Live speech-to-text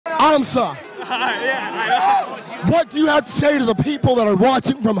aMSa, what do you have to say to the people that are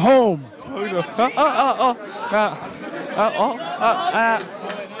watching from home?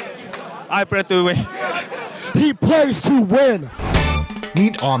 I play to win. He plays to win.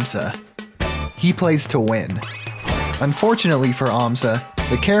 Meet aMSa. He plays to win. Unfortunately for aMSa,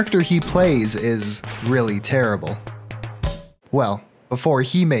 the character he plays is really terrible. Well, before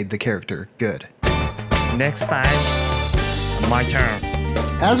he made the character good. Next time, my turn.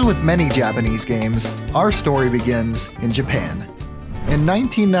 As with many Japanese games, our story begins in Japan. In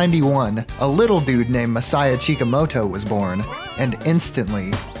 1991, a little dude named Masaya Chikamoto was born, and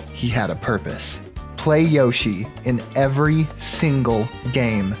instantly, he had a purpose. Play Yoshi in every single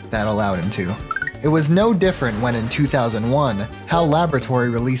game that allowed him to. It was no different when in 2001, HAL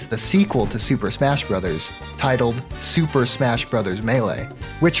Laboratory released the sequel to Super Smash Bros., titled Super Smash Bros. Melee,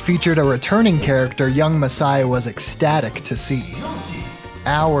 which featured a returning character young Masaya was ecstatic to see.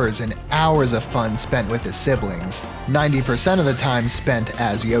 Hours and hours of fun spent with his siblings, 90% of the time spent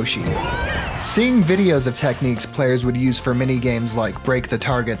as Yoshi. Seeing videos of techniques players would use for minigames like Break the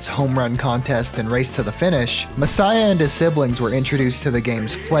Targets, Home Run Contest, and Race to the Finish, Masaya and his siblings were introduced to the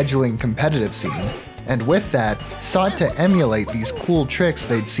game's fledgling competitive scene, and with that, sought to emulate these cool tricks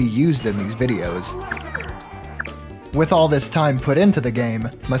they'd see used in these videos. With all this time put into the game,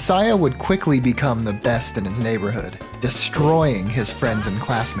 Masaya would quickly become the best in his neighborhood, destroying his friends and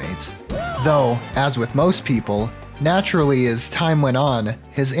classmates. Though, as with most people, naturally as time went on,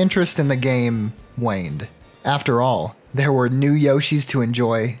 his interest in the game waned. After all, there were new Yoshis to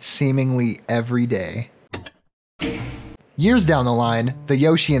enjoy seemingly every day. Years down the line, the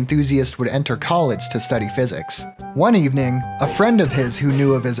Yoshi enthusiast would enter college to study physics. One evening, a friend of his who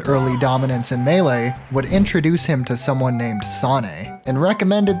knew of his early dominance in Melee would introduce him to someone named Sane, and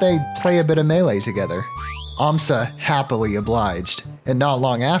recommended they play a bit of Melee together. aMSa happily obliged, and not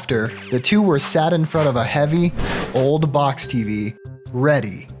long after, the two were sat in front of a heavy, old box TV,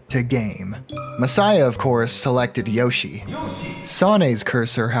 ready to game. Masaya, of course, selected Yoshi. Sane's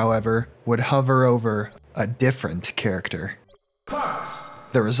cursor, however, would hover over a different character.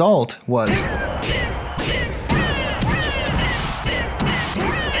 The result was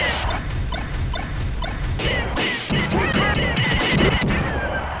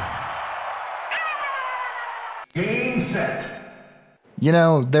Game set. You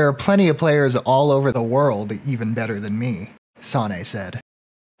know, there are plenty of players all over the world even better than me, Sane said.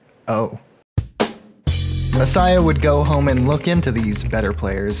 Oh. Masaya would go home and look into these better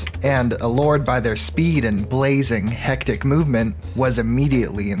players, and allured by their speed and blazing, hectic movement, was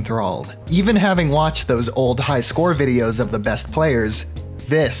immediately enthralled. Even having watched those old high-score videos of the best players,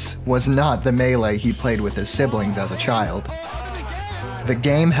 this was not the Melee he played with his siblings as a child. The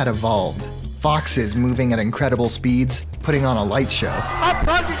game had evolved. Foxes moving at incredible speeds, putting on a light show. I'm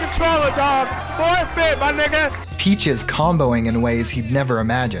punky controller, dog. Forfeit, my nigga. Peaches comboing in ways he'd never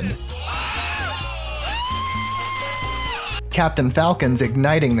imagined. Captain Falcon's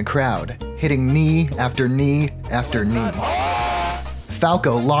igniting the crowd, hitting knee after knee after knee.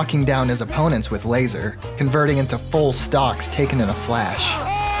 Falco locking down his opponents with laser, converting into full stocks taken in a flash.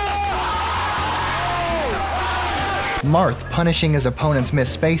 Marth punishing his opponent's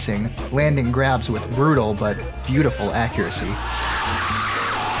misspacing, landing grabs with brutal but beautiful accuracy.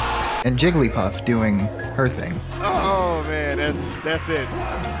 And Jigglypuff doing her thing. Oh man, that's it.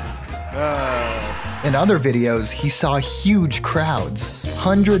 In other videos, he saw huge crowds,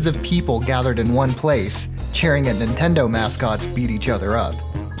 hundreds of people gathered in one place, cheering at Nintendo mascots beat each other up.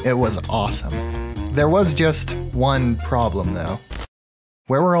 It was awesome. There was just one problem though.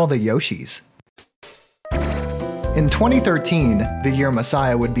 Where were all the Yoshis? In 2013, the year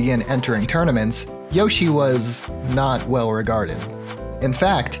Masaya would begin entering tournaments, Yoshi was not well regarded. In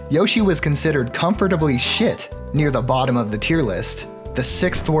fact, Yoshi was considered comfortably shit near the bottom of the tier list, the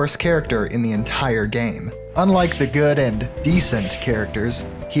 6th worst character in the entire game. Unlike the good and decent characters,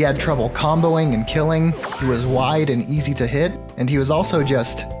 he had trouble comboing and killing, he was wide and easy to hit, and he was also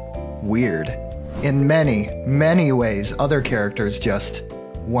just weird. In many, many ways, other characters just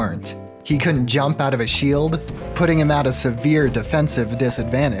weren't. He couldn't jump out of a shield, putting him at a severe defensive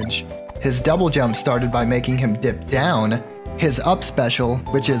disadvantage. His double jump started by making him dip down. His up special,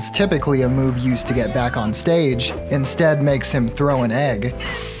 which is typically a move used to get back on stage, instead makes him throw an egg.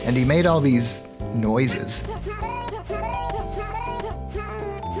 And he made all these noises.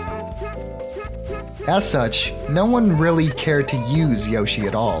 As such, no one really cared to use Yoshi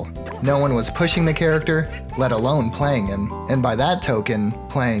at all. No one was pushing the character, let alone playing him, and by that token,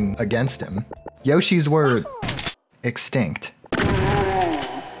 playing against him. Yoshis were extinct.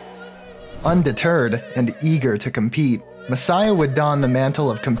 Undeterred and eager to compete, Messiah would don the mantle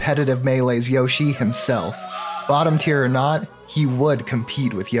of competitive Melee's Yoshi himself. Bottom tier or not, he would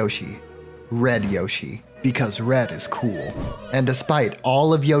compete with Yoshi. Red Yoshi, because red is cool. And despite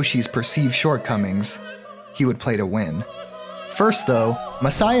all of Yoshi's perceived shortcomings, he would play to win. First though,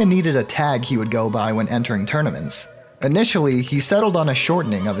 Messiah needed a tag he would go by when entering tournaments. Initially, he settled on a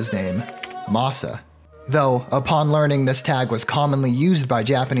shortening of his name, aMSa. Though, upon learning this tag was commonly used by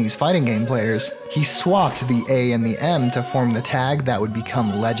Japanese fighting game players, he swapped the A and the M to form the tag that would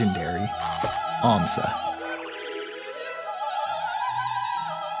become legendary, aMSa.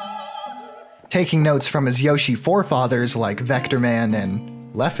 Taking notes from his Yoshi forefathers like Vectorman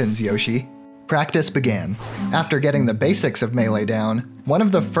and Leffen's Yoshi, practice began. After getting the basics of Melee down, one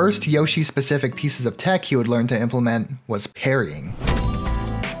of the first Yoshi-specific pieces of tech he would learn to implement was parrying.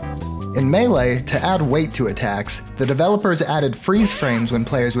 In Melee, to add weight to attacks, the developers added freeze frames when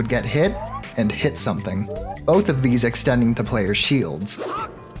players would get hit and hit something, both of these extending to players' shields.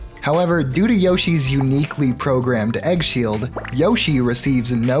 However, due to Yoshi's uniquely programmed egg shield, Yoshi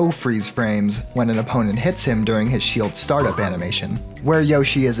receives no freeze frames when an opponent hits him during his shield startup animation, where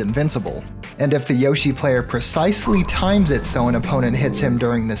Yoshi is invincible. And if the Yoshi player precisely times it so an opponent hits him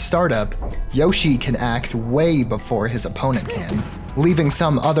during this startup, Yoshi can act way before his opponent can, leaving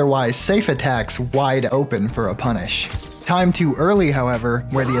some otherwise safe attacks wide open for a punish. Time too early, however,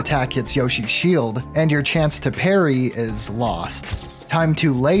 where the attack hits Yoshi's shield, and your chance to parry is lost. Time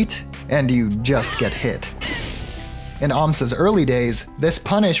too late, and you just get hit. In aMSa's early days, this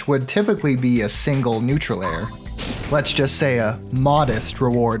punish would typically be a single neutral air. Let's just say a modest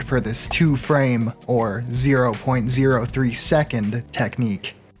reward for this 2-frame or 0.03 second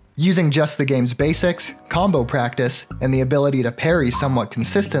technique. Using just the game's basics, combo practice, and the ability to parry somewhat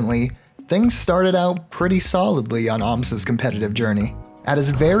consistently, things started out pretty solidly on aMSa's competitive journey. At his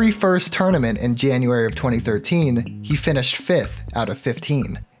very first tournament in January of 2013, he finished 5th out of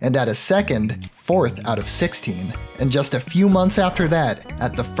 15, and at his second, 4th out of 16. And just a few months after that,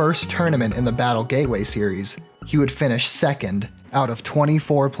 at the first tournament in the Battle Gateway series, he would finish 2nd out of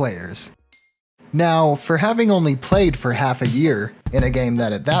 24 players. Now, for having only played for half a year, in a game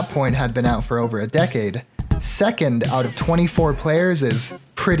that at that point had been out for over a decade, 2nd out of 24 players is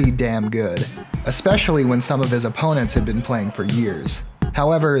pretty damn good, especially when some of his opponents had been playing for years.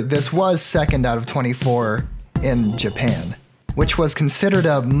 However, this was 2nd out of 24 in Japan, which was considered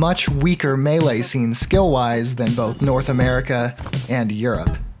a much weaker Melee scene skill-wise than both North America and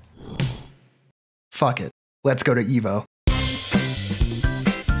Europe. Fuck it, let's go to EVO.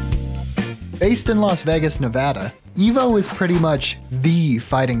 Based in Las Vegas, Nevada, EVO is pretty much the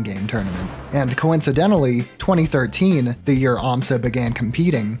fighting game tournament, and coincidentally, 2013, the year aMSa began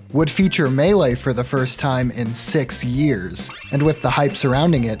competing, would feature Melee for the first time in 6 years. And with the hype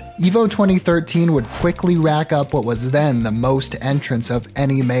surrounding it, EVO 2013 would quickly rack up what was then the most entrants of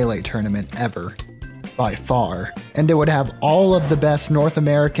any Melee tournament ever. By far. And it would have all of the best North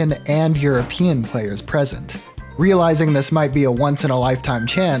American and European players present. Realizing this might be a once-in-a-lifetime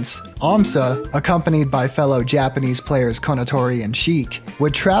chance, aMSa, accompanied by fellow Japanese players Konotori and Sheik,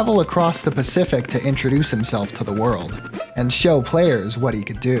 would travel across the Pacific to introduce himself to the world, and show players what he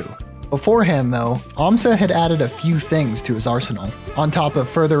could do. Beforehand though, aMSa had added a few things to his arsenal. On top of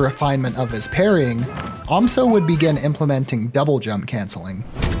further refinement of his parrying, aMSa would begin implementing double jump canceling,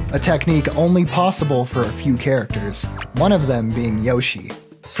 a technique only possible for a few characters, one of them being Yoshi.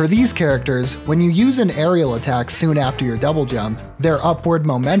 For these characters, when you use an aerial attack soon after your double jump, their upward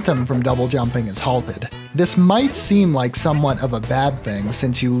momentum from double jumping is halted. This might seem like somewhat of a bad thing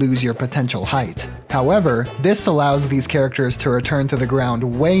since you lose your potential height. However, this allows these characters to return to the ground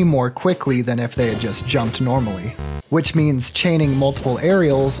way more quickly than if they had just jumped normally. Which means chaining multiple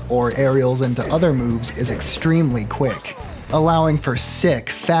aerials or aerials into other moves is extremely quick, allowing for sick,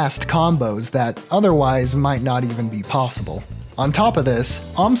 fast combos that otherwise might not even be possible. On top of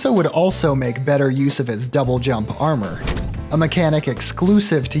this, aMSa would also make better use of his double jump armor, a mechanic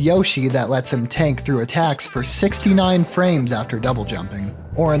exclusive to Yoshi that lets him tank through attacks for 69 frames after double jumping,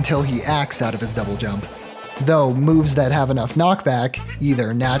 or until he acts out of his double jump. Though moves that have enough knockback,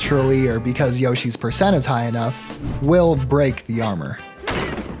 either naturally or because Yoshi's percent is high enough, will break the armor.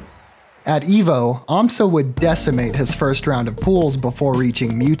 At EVO, aMSa would decimate his first round of pools before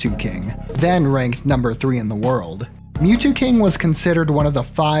reaching Mewtwo King, then ranked number 3 in the world. Mewtwo King was considered one of the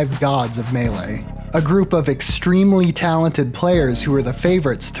 5 gods of Melee, a group of extremely talented players who were the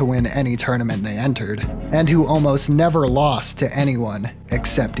favorites to win any tournament they entered, and who almost never lost to anyone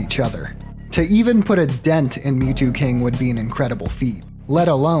except each other. To even put a dent in Mewtwo King would be an incredible feat, let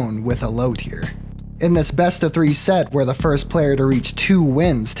alone with a low tier. In this best of 3 set where the first player to reach 2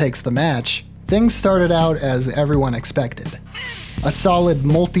 wins takes the match, things started out as everyone expected. A solid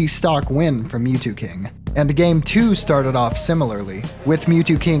multi-stock win from Mewtwo King. And Game 2 started off similarly, with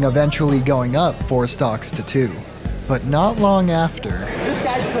Mewtwo King eventually going up 4 stocks to 2. But not long after, This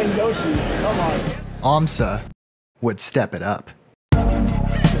guy's playing Yoshi, come on. aMSa would step it up.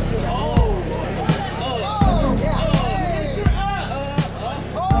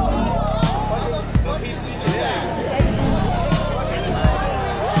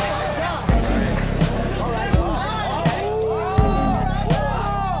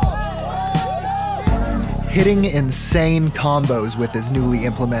 Hitting insane combos with his newly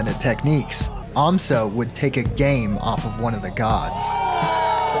implemented techniques, aMSa would take a game off of one of the gods.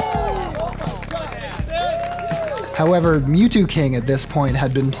 However, Mewtwo King at this point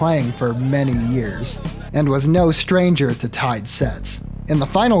had been playing for many years, and was no stranger to tied sets. In the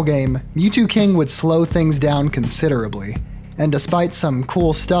final game, Mewtwo King would slow things down considerably, and despite some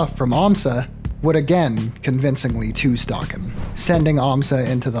cool stuff from aMSa, would again convincingly 2-stock him, sending aMSa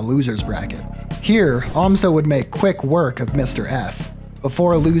into the loser's bracket. Here, aMSa would make quick work of Mr. F,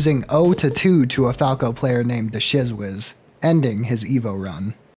 before losing 0-2 to a Falco player named DeShizwiz, ending his EVO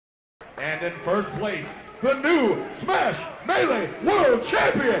run. And in first place, the new Smash Melee World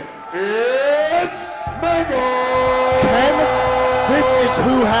Champion, it's Mango! Ken, this is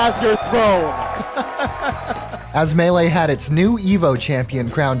who has your throne. As Melee had its new EVO champion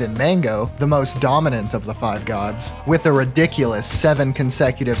crowned in Mango, the most dominant of the 5 gods, with a ridiculous 7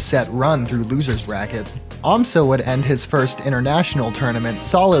 consecutive set run through loser's bracket, aMSa would end his first international tournament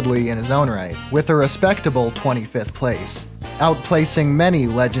solidly in his own right, with a respectable 25th place, outplacing many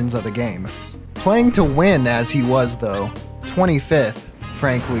legends of the game. Playing to win as he was though, 25th,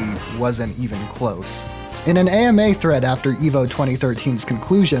 frankly, wasn't even close. In an AMA thread after EVO 2013's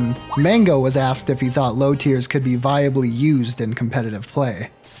conclusion, Mango was asked if he thought low tiers could be viably used in competitive play.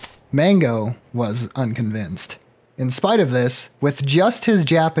 Mango was unconvinced. In spite of this, with just his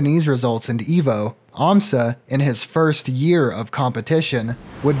Japanese results in EVO, aMSa, in his first year of competition,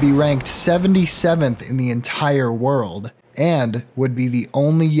 would be ranked 77th in the entire world, and would be the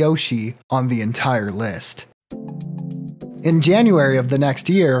only Yoshi on the entire list. In January of the next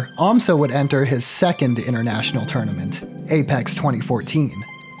year, aMSa would enter his second international tournament, Apex 2014,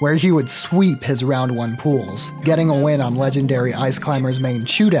 where he would sweep his round 1 pools, getting a win on legendary Ice Climber's main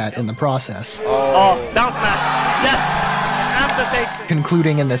Shootat in the process. Oh, down smash. Yes! aMSa takes it.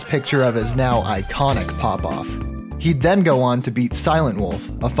 Concluding in this picture of his now iconic pop-off. He'd then go on to beat Silent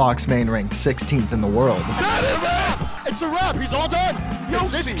Wolf, a Fox main ranked 16th in the world. That is it! It's a wrap, he's all done.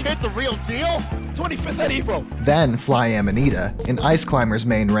 Is this kid the real deal? 25th at EVO. Then Fly Amanita, an Ice Climber's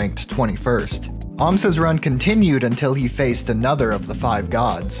main ranked 21st. aMSa's run continued until he faced another of the 5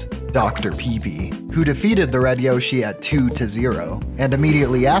 gods, Dr. PP, who defeated the Red Yoshi at 2-0, and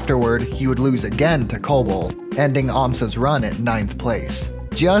immediately afterward, he would lose again to Kobol, ending aMSa's run at 9th place,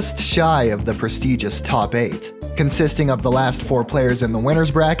 just shy of the prestigious top 8, consisting of the last 4 players in the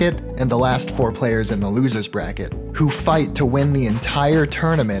winner's bracket and the last 4 players in the loser's bracket, who fight to win the entire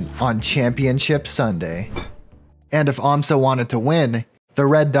tournament on Championship Sunday. And if aMSa wanted to win, the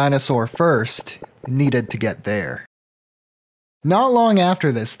Red Dinosaur first needed to get there. Not long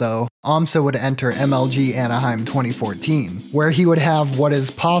after this though, aMSa would enter MLG Anaheim 2014, where he would have what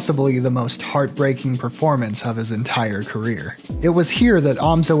is possibly the most heartbreaking performance of his entire career. It was here that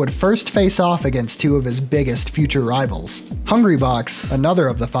aMSa would first face off against 2 of his biggest future rivals, Hungrybox, another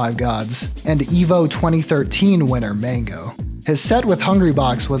of the 5 gods, and EVO 2013 winner Mango. His set with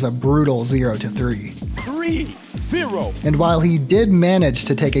Hungrybox was a brutal 0-3. 3-0. And while he did manage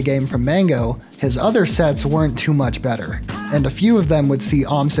to take a game from Mango, his other sets weren't too much better, and a few of them would see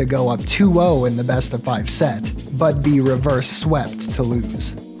aMSa go up 2-0 in the best of 5 set, but be reverse swept to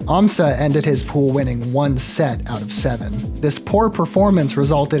lose. aMSa ended his pool winning 1 set out of 7. This poor performance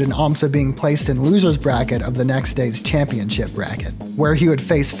resulted in aMSa being placed in loser's bracket of the next day's championship bracket, where he would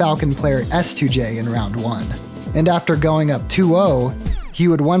face Falcon player S2J in round 1. And after going up 2-0, he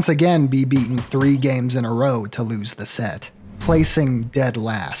would once again be beaten 3 games in a row to lose the set, placing dead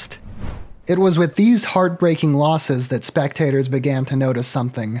last. It was with these heartbreaking losses that spectators began to notice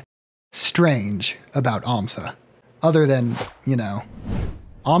something strange about aMSa. Other than, you know,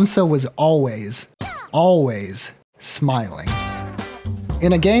 aMSa was always smiling.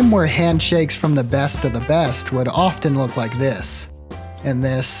 In a game where handshakes from the best of the best would often look like this, and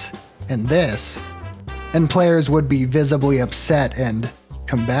this, and this, and players would be visibly upset and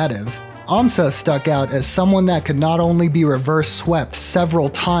combative, aMSa stuck out as someone that could not only be reverse swept several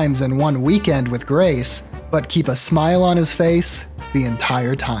times in one weekend with grace, but keep a smile on his face the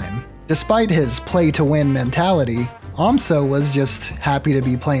entire time. Despite his play-to-win mentality, aMSa was just happy to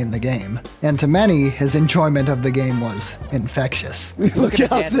be playing the game, and to many, his enjoyment of the game was infectious. Look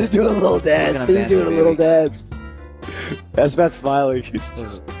at aMSa's doing a little dance. He's doing a little dance. That's Matt smiling. He's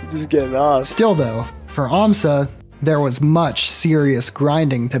just getting off. Still though, for aMSa, there was much serious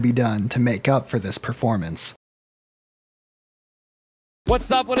grinding to be done to make up for this performance.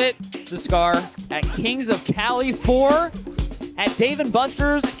 What's up with it? It's Scar at Kings of Cali 4 at Dave &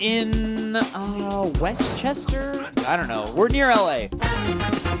 Buster's in Westchester? I don't know. We're near LA.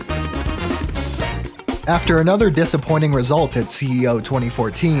 After another disappointing result at CEO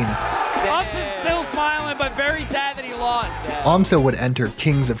 2014, aMSa's still smiling, but very sad that he lost. aMSa would enter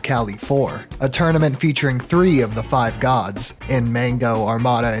Kings of Cali 4, a tournament featuring 3 of the 5 gods, in Mango,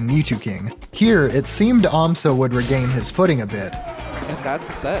 Armada, and Mewtwo King. Here, it seemed aMSa would regain his footing a bit. And that's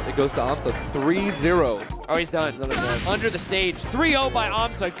the set. It goes to aMSa 3-0. Oh, he's done. Under the stage. 3-0 by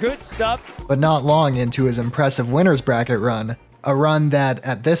aMSa. Good stuff. But not long into his impressive winner's bracket run, a run that,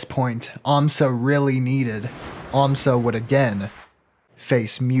 at this point, aMSa really needed, aMSa would again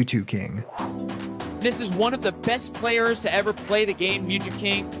face Mewtwo King. This is one of the best players to ever play the game, Mewtwo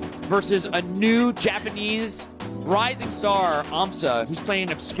King, versus a new Japanese rising star, aMSa, who's playing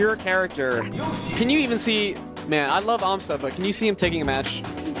an obscure character. Can you even see... Man, I love aMSa, but can you see him taking a match?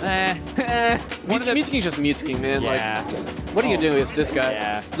 Mewtwo King's just Mewtwo King, man. Yeah. Like, what are you doing with this guy?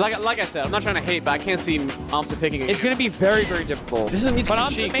 Yeah. Like I said, I'm not trying to hate, but I can't see aMSa taking a It's going to be very, very difficult. This is a Mewtwo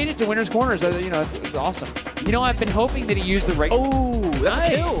But King aMSa made it to winner's corners. You know, it's awesome. You know, I've been hoping that he used the right... Oh, that's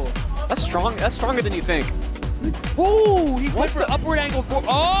nice. a kill. That's strong. That's stronger than you think. Ooh, he went for upward angle for...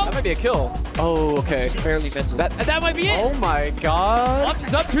 Oh! That might be a kill. Oh, okay. Just barely missed. That might be it. Oh my god.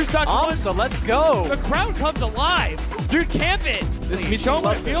 aMSa's up 2 stocks to 1. aMSa, let's go. The crowd comes alive. Dude, camp it. This Please, show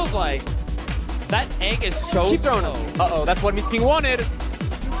what it feels like. That egg is so Keep throwing him. Uh-oh, that's what Mewtwo King wanted.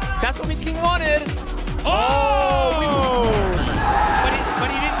 That's what Mewtwo King wanted. Oh!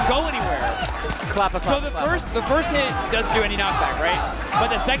 But he didn't go anywhere. Clap. So the first hit doesn't do any knockback, right? But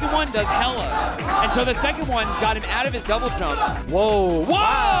the second one does hella. And so the second one got him out of his double jump. Whoa. Whoa!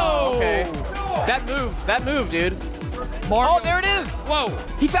 Wow, okay. That move, dude. Mario. Oh, there it is. Whoa.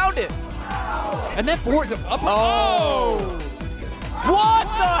 He found it. And then forward up. Oh. What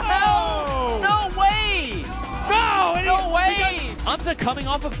the hell? No way. No way. aMSa coming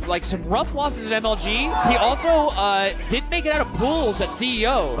off of like some rough losses at MLG. He also didn't make it out of pools at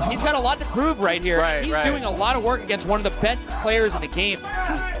CEO. He's got a lot to prove right here. He's doing a lot of work against one of the best players in the game.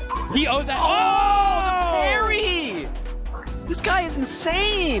 He owes that. Oh, the parry! This guy is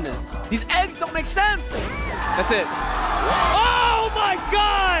insane. These eggs don't make sense. That's it. Oh my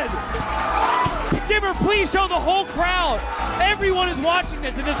God! Gimmer, please show the whole crowd. Everyone is watching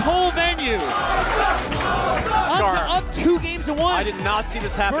this in this whole venue. Scar. aMSa up 2 games to 1. I did not see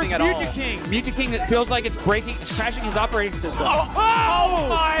this happening at all. Mewtwo King. Mewtwo King that feels like it's crashing his operating system. Oh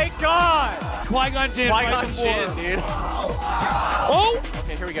my God! Qui-Gon Jinn. Qui-Gon Jinn, dude. Oh!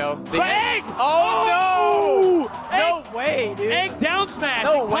 Okay, here we go. The egg! Oh no! Egg. No way, dude. Egg down smash.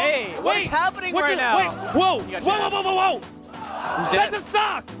 No way. What is happening right now? Wait. Whoa! Whoa! He's dead. That's a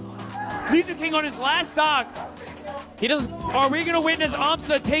stock! Mewtwo King on his last stock. He doesn't. Are we gonna witness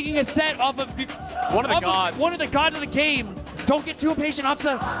aMSa taking a set off of one of the gods? One of the gods of the game. Don't get too impatient,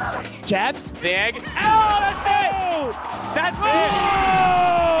 aMSa. Jabs. The egg. Oh, that's it! That's it!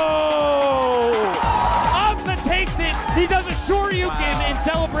 aMSa takes it. He does a Shoryuken in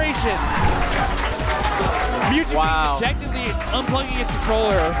celebration. Mewtwo King objectively unplugging his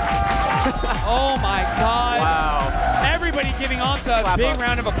controller. Oh my God. Wow. Everybody giving aMSa a big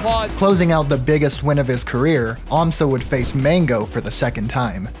round of applause. Closing out the biggest win of his career, aMSa would face Mango for the second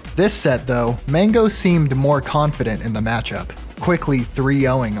time. This set though, Mango seemed more confident in the matchup, quickly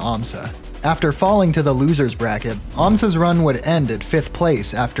 3-0ing aMSa. After falling to the losers bracket, aMSa's run would end at 5th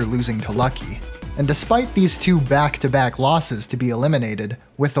place after losing to Lucky. And despite these 2 back-to-back losses to be eliminated,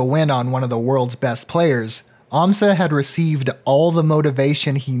 with a win on one of the world's best players, aMSa had received all the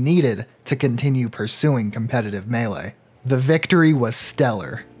motivation he needed to continue pursuing competitive Melee. The victory was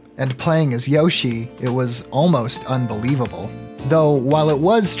stellar, and playing as Yoshi, it was almost unbelievable. Though, while it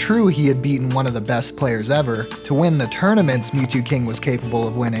was true he had beaten one of the best players ever, to win the tournaments Mewtwo King was capable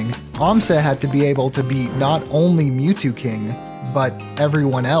of winning, aMSa had to be able to beat not only Mewtwo King, but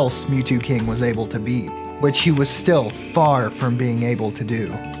everyone else Mewtwo King was able to beat, which he was still far from being able to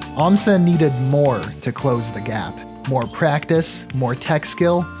do. aMSa needed more to close the gap. More practice, more tech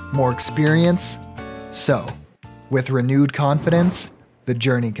skill, more experience. So, with renewed confidence, the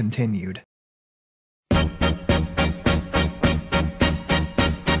journey continued.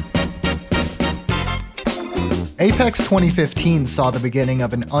 Apex 2015 saw the beginning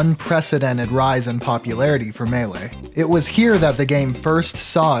of an unprecedented rise in popularity for Melee. It was here that the game first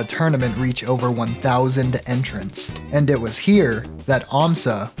saw a tournament reach over 1,000 entrants, and it was here that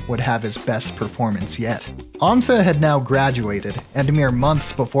aMSa would have his best performance yet. aMSa had now graduated, and mere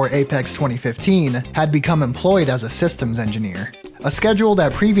months before Apex 2015 had become employed as a systems engineer. A schedule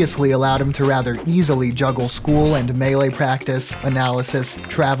that previously allowed him to rather easily juggle school and Melee practice, analysis,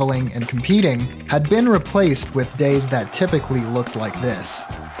 traveling, and competing had been replaced with days that typically looked like this.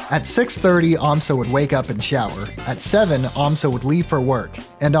 At 6:30, aMSa would wake up and shower. At 7, aMSa would leave for work,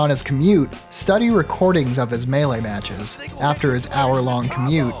 and on his commute, study recordings of his Melee matches. After his hour-long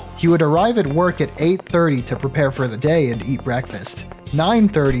commute, he would arrive at work at 8:30 to prepare for the day and eat breakfast.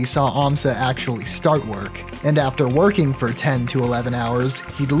 9:30 saw aMSa actually start work, and after working for 10 to 11 hours,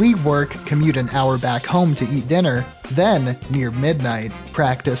 he'd leave work, commute an hour back home to eat dinner, then, near midnight,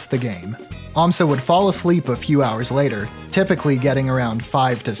 practice the game. aMSa would fall asleep a few hours later, typically getting around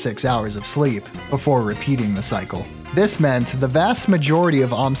 5 to 6 hours of sleep, before repeating the cycle. This meant the vast majority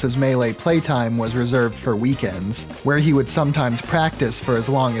of aMSa's Melee playtime was reserved for weekends, where he would sometimes practice for as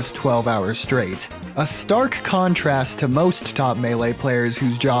long as 12 hours straight. A stark contrast to most top Melee players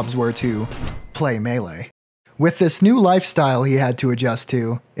whose jobs were to play Melee. With this new lifestyle he had to adjust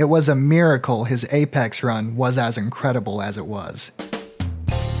to, it was a miracle his Apex run was as incredible as it was.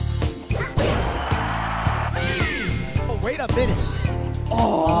 Oh, wait a minute.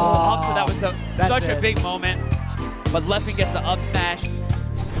 Oh, aMSa, that was such a big moment. But Leffen gets the up smash.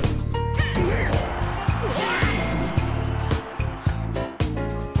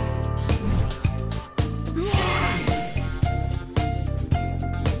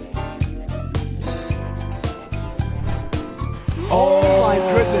 Oh my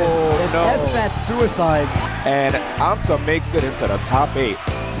goodness. no. SMAT suicides. And aMSa makes it into the top 8.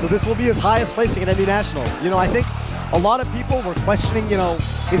 So this will be his highest placing at any national. You know, I think a lot of people were questioning, you know,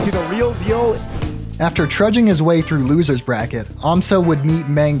 is he the real deal? After trudging his way through loser's bracket, aMSa would meet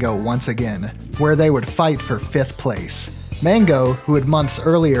Mango once again, where they would fight for 5th place. Mango, who had months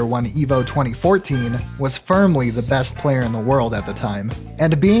earlier won EVO 2014, was firmly the best player in the world at the time.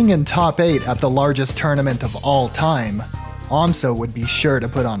 And being in top 8 at the largest tournament of all time, aMSa would be sure to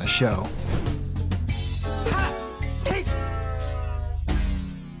put on a show.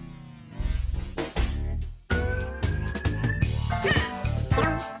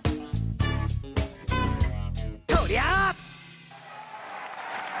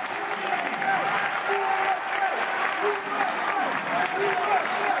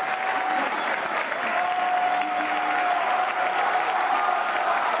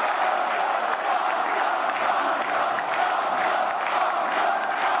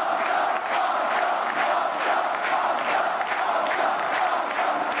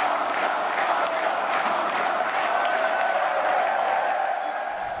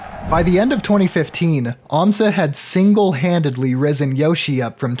 By the end of 2015, aMSa had single-handedly risen Yoshi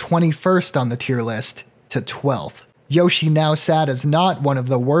up from 21st on the tier list to 12th. Yoshi now sat as not one of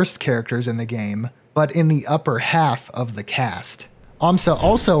the worst characters in the game, but in the upper half of the cast. aMSa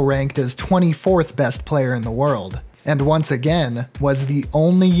also ranked as 24th best player in the world, and once again was the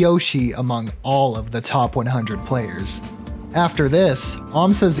only Yoshi among all of the top 100 players. After this,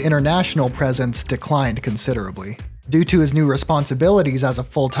 aMSa's international presence declined considerably. Due to his new responsibilities as a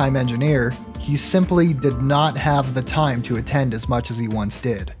full-time engineer, he simply did not have the time to attend as much as he once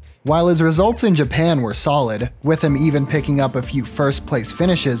did. While his results in Japan were solid, with him even picking up a few first-place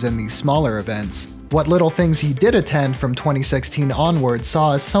finishes in these smaller events, what little things he did attend from 2016 onward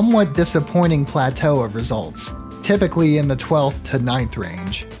saw a somewhat disappointing plateau of results, typically in the 12th to 9th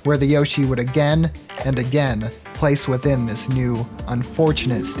range, where the Yoshi would again and again place within this new,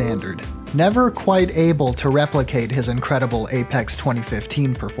 unfortunate standard, never quite able to replicate his incredible Apex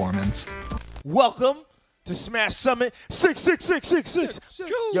 2015 performance. Welcome to Smash Summit 66666.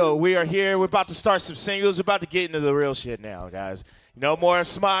 Yo, we are here. We're about to start some singles. We're about to get into the real shit now, guys. No more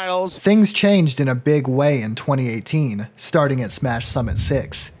smiles. Things changed in a big way in 2018, starting at Smash Summit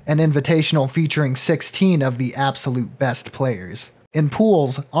 6, an invitational featuring 16 of the absolute best players. In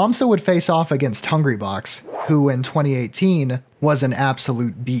pools, aMSa would face off against Hungrybox, who in 2018 was an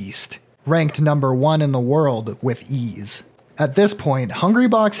absolute beast, ranked number 1 in the world with ease. At this point,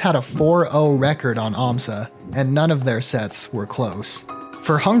 Hungrybox had a 4-0 record on aMSa, and none of their sets were close.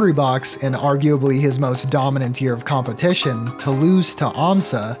 For Hungrybox, in arguably his most dominant year of competition, to lose to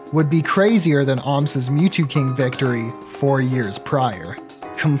aMSa would be crazier than aMSa's Mewtwo King victory 4 years prior.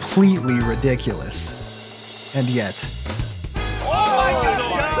 Completely ridiculous. And yet... Oh my God!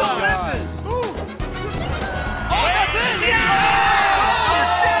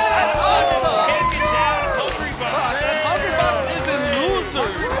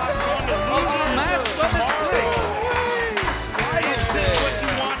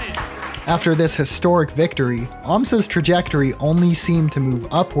 After this historic victory, aMSa's trajectory only seemed to move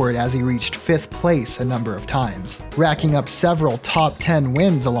upward as he reached 5th place a number of times, racking up several top 10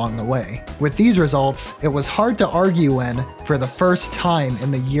 wins along the way. With these results, it was hard to argue when, for the first time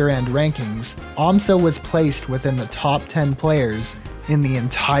in the year-end rankings, aMSa was placed within the top 10 players in the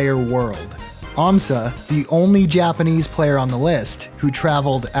entire world. aMSa, the only Japanese player on the list who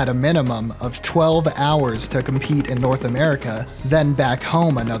traveled at a minimum of 12 hours to compete in North America, then back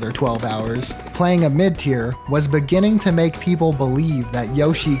home another 12 hours, playing a mid-tier, was beginning to make people believe that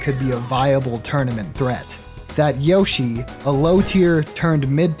Yoshi could be a viable tournament threat. That Yoshi, a low-tier turned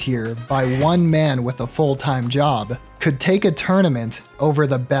mid-tier by one man with a full-time job, could take a tournament over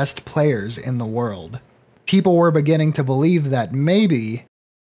the best players in the world. People were beginning to believe that maybe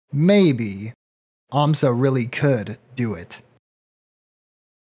aMSa really could do it.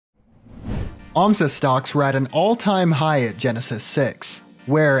 aMSa stocks were at an all-time high at Genesis 6,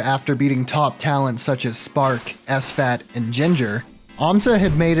 where after beating top talent such as Spark, SFAT, and Ginger, aMSa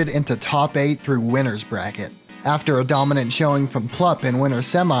had made it into top 8 through winner's bracket. After a dominant showing from Plup in winter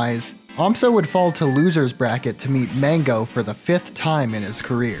semis, aMSa would fall to loser's bracket to meet Mango for the 5th time in his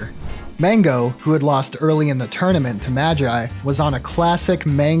career. Mango, who had lost early in the tournament to Magi, was on a classic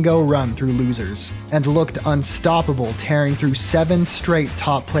Mango run through losers, and looked unstoppable, tearing through 7 straight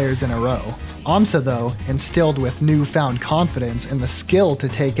top players in a row. aMSa, though, instilled with newfound confidence and the skill to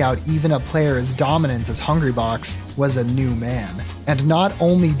take out even a player as dominant as Hungrybox, was a new man. And not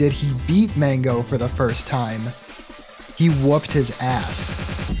only did he beat Mango for the first time, he whooped his ass.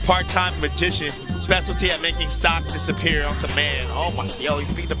 Part-time magician, specialty at making stocks disappear on command. Oh my, yo, he's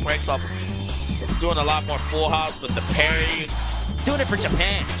beat the brakes off. Doing a lot more full house with the parry. Doing it for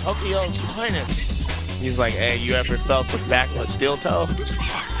Japan, Tokyo's finest. He's like, hey, you ever felt the back of a steel toe?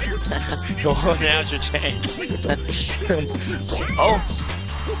 Well, now's your chance. Oh,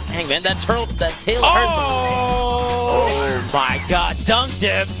 dang man, that tail hurts. Oh my God, dunk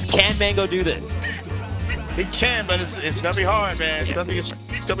dip. Can Mango do this? He can, but it's gonna be hard, man. It's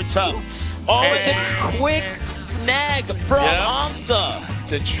gonna be tough. Oh, it's a quick snag from aMSa.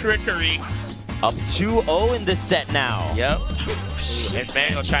 The trickery. Up 2-0 in this set now. Yep. And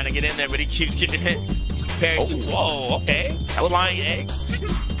Mango trying to get in there, but he keeps getting hit. Whoa, okay. Flying eggs.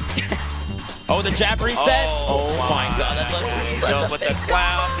 Oh, the jab reset. Oh my God, that's like with the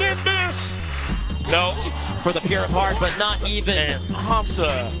clown. Get this. No. For the pure of heart, but not even. And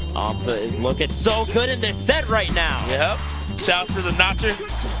aMSa is looking so good in this set right now. Yep. Shouts to the notcher.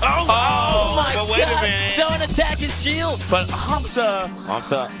 Oh my God. Wait a minute. Don't attack his shield. But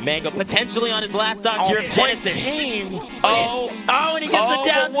aMSa, Mango potentially on his last stock here of Genesis. Oh, and he gets the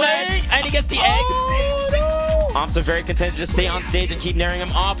down smash. And he gets the egg. aMSa very content to just stay on stage and keep naring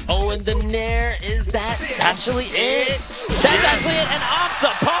him off. Oh, and the nair, is that actually it? That's actually it, and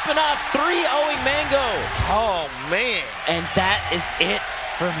aMSa popping off 3-0ing Mango. Oh, man. And that is it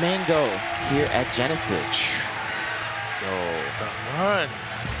for Mango here at Genesis. Yo, the run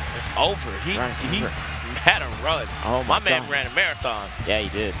is over. He had a run. Oh, my man ran a marathon. Yeah, he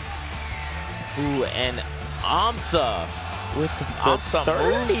did. Ooh, and aMSa with the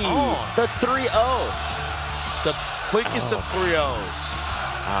 30. The 3-0. The quickest of 3-0s.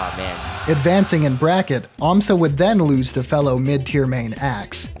 Oh, man. Advancing in bracket, aMSa would then lose to fellow mid-tier main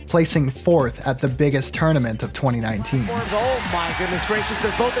Axe, placing 4th at the biggest tournament of 2019. Oh my goodness gracious,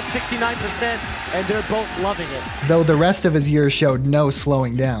 they're both at 69% and they're both loving it. Though the rest of his year showed no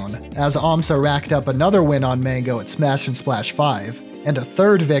slowing down, as aMSa racked up another win on Mango at Smash and Splash 5, and a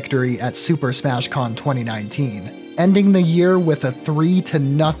 3rd victory at Super Smash Con 2019, ending the year with a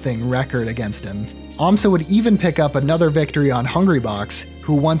 3-0 record against him. aMSa would even pick up another victory on Hungrybox,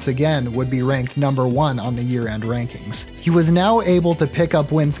 who once again would be ranked #1 on the year-end rankings. He was now able to pick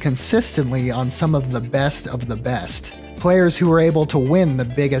up wins consistently on some of the best, players who were able to win the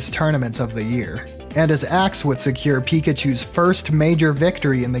biggest tournaments of the year. And as Axe would secure Pikachu's first major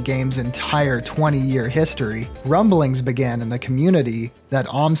victory in the game's entire 20-year history, rumblings began in the community that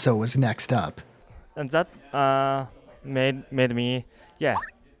aMSa was next up. And that made me,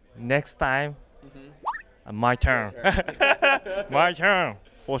 next time, my turn. My turn,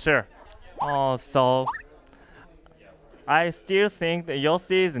 for sure. So, I still think that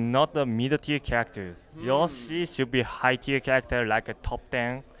Yoshi is not a mid-tier character. Yoshi should be high-tier character, like a top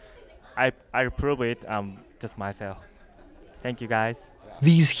 10. I prove it just myself. Thank you, guys.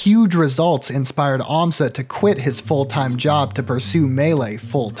 These huge results inspired aMSa to quit his full-time job to pursue Melee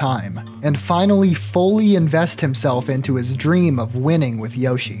full-time, and finally fully invest himself into his dream of winning with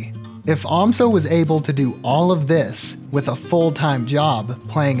Yoshi. If aMSa was able to do all of this with a full-time job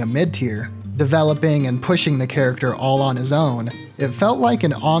playing a mid-tier, Developing and pushing the character all on his own, it felt like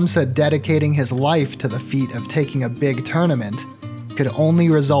an aMSa dedicating his life to the feat of taking a big tournament could only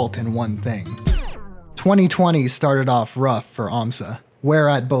result in one thing. 2020 started off rough for aMSa, where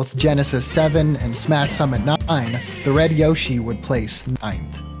at both Genesis 7 and Smash Summit 9, the Red Yoshi would place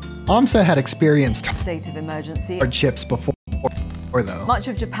 9th. aMSa had experienced state of emergency hardships before though. Much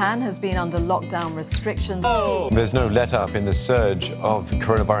of Japan has been under lockdown restrictions. There's no let-up in the surge of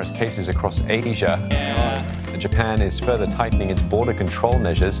coronavirus cases across Asia. Japan is further tightening its border control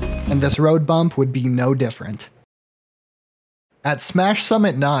measures. And this road bump would be no different. At Smash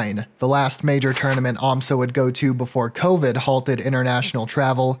Summit 9, the last major tournament aMSa would go to before COVID halted international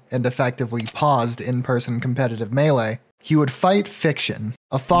travel and effectively paused in-person competitive Melee, he would fight Fiction,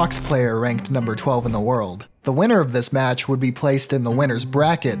 a Fox player ranked number 12 in the world. The winner of this match would be placed in the winner's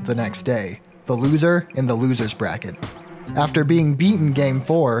bracket the next day, the loser in the loser's bracket. After being beaten Game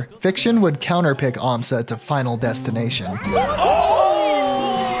 4, Fiction would counterpick aMSa to Final Destination.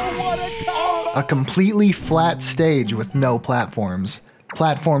 A completely flat stage with no platforms.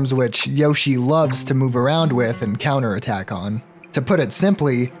 Platforms which Yoshi loves to move around with and counterattack on. To put it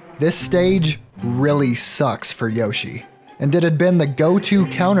simply, this stage really sucks for Yoshi. And it had been the go-to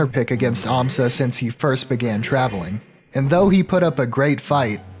counterpick against aMSa since he first began traveling. And though he put up a great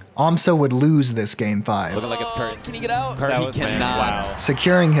fight, aMSa would lose this Game 5. Looking like it's Kurt. Can he get out? Kurt, He cannot.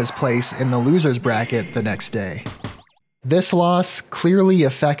 Securing his place in the loser's bracket the next day. This loss clearly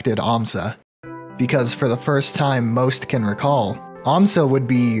affected aMSa, because for the first time most can recall, aMSa would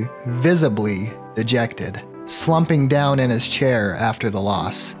be visibly dejected, slumping down in his chair after the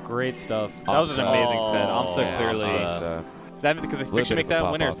loss. Great stuff. That was an amazing set. aMSa clearly. That because if Fiction makes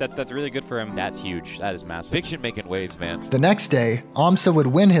that winners, that's really good for him. That's huge. That is massive. Fiction making waves, man. The next day, aMSa would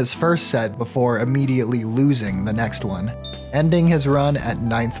win his first set before immediately losing the next one, ending his run at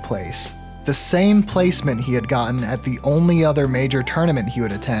 9th place. The same placement he had gotten at the only other major tournament he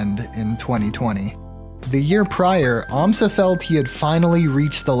would attend in 2020. The year prior, aMSa felt he had finally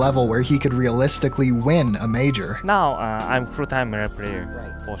reached the level where he could realistically win a major. Now I'm full-time Melee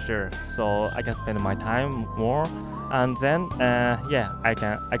player, for sure, so I can spend my time more, and then yeah, I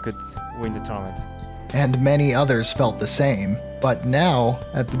could win the tournament. And many others felt the same. But now,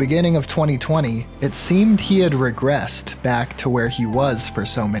 at the beginning of 2020, it seemed he had regressed back to where he was for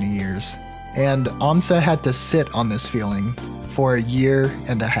so many years. And aMSa had to sit on this feeling for a year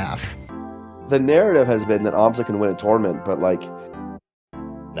and a half. The narrative has been that aMSa can win a tournament, but like,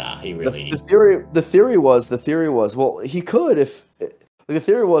 nah, he really. The theory was, well, he could if. The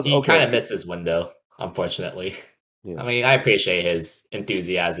theory was he okay. kind of missed his window, unfortunately. Yeah. I mean, I appreciate his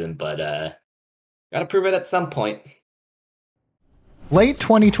enthusiasm, but gotta prove it at some point. Late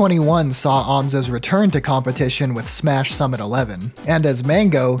 2021 saw aMSa's return to competition with Smash Summit 11, and as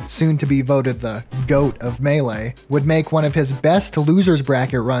Mango, soon to be voted the GOAT of Melee, would make one of his best losers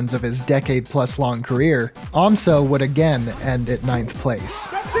bracket runs of his decade-plus long career, aMSa would again end at 9th place.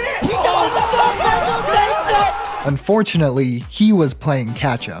 Unfortunately, he was playing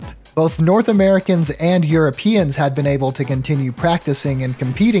catch-up. Both North Americans and Europeans had been able to continue practicing and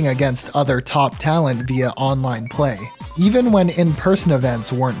competing against other top talent via online play, even when in-person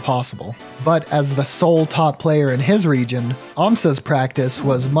events weren't possible. But as the sole top player in his region, aMSa's practice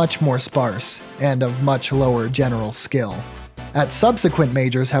was much more sparse and of much lower general skill. At subsequent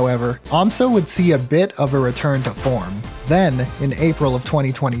majors, however, aMSa would see a bit of a return to form. Then, in April of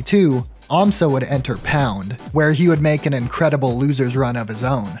 2022, aMSa would enter Pound, where he would make an incredible losers run of his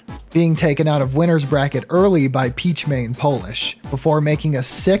own, being taken out of winner's bracket early by Peachmane Polish, before making a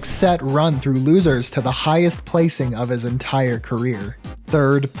 6-set run through losers to the highest placing of his entire career,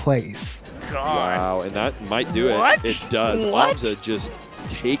 3rd place. God. Wow, and that might do it. What? It does. What? aMSa just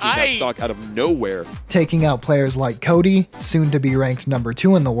taking that stock out of nowhere. Taking out players like Cody, soon to be ranked number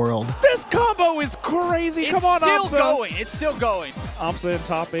 2 in the world. This combo is crazy. Come on, It's aMSa. still going. It's still going. aMSa in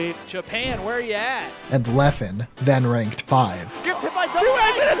top 8. Japan, where are you at? And Leffen, then ranked 5. Gets hit by double.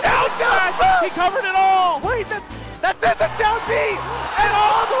 2-edge and a down smash. He covered it all. Wait, that's it. The down B. And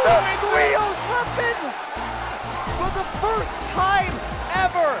aMSa 3-0 slipping for the first time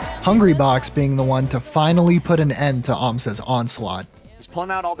ever. Hungrybox being the one to finally put an end to aMSa's onslaught. He's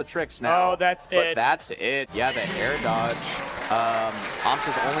pulling out all the tricks now. Oh, that's but it. That's it. Yeah, the air dodge.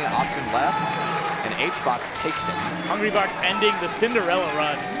 aMSa's only option left, and HBox takes it. Hungrybox ending the Cinderella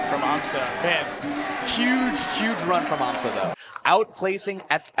run from aMSa. Man, Huge run from aMSa, though. Outplacing,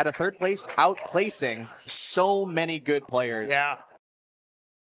 at a 3rd place, outplacing so many good players. yeah.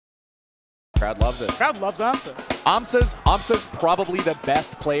 Crowd loves it. Crowd loves aMSa. aMSa's probably the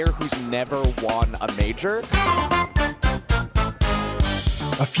best player who's never won a major.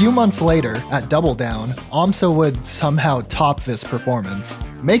 A few months later, at Double Down, aMSa would somehow top this performance.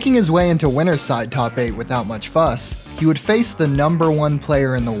 Making his way into winner's side top 8 without much fuss, he would face the #1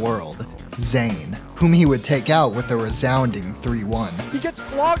 player in the world, Zayn, whom he would take out with a resounding 3-1. He gets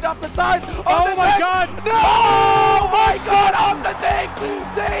flogged off the side. Oh my god! No! Oh my god! aMSa takes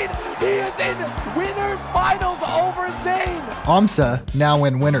Zayn! He is in winners finals over Zayn! aMSa, now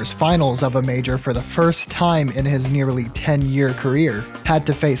in winners finals of a major for the first time in his nearly 10-year career, had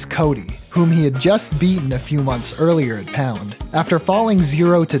to face Cody, whom he had just beaten a few months earlier at Pound. After falling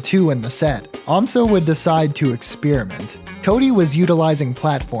 0-2 in the set, aMSa would decide to experiment. Cody was utilizing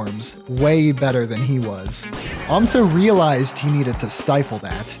platforms way better than he was. aMSa realized he needed to stifle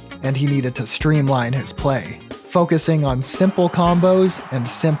that, and he needed to streamline his play, focusing on simple combos and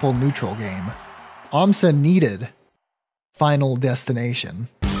simple neutral game. aMSa needed Final Destination.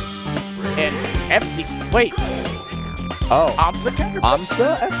 And FD, wait. Oh. aMSa counter?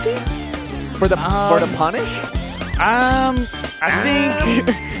 aMSa FD? For the punish? I think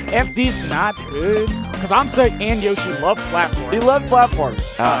FD's not good. Because aMSa and Yoshi love platforms. They love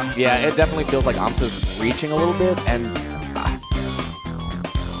platforms. Yeah, it definitely feels like aMSa's reaching a little bit, and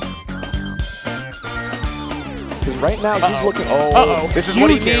because right now he's looking. Oh, this is what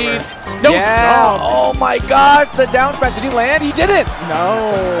he needs. No, yeah. Oh my gosh, the down smash. Did he land? He didn't.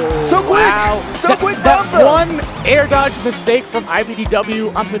 No. So quick. Wow. So quick. That one air dodge mistake from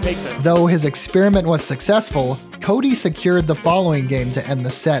IBDW, aMSa makes it. Though his experiment was successful, Cody secured the following game to end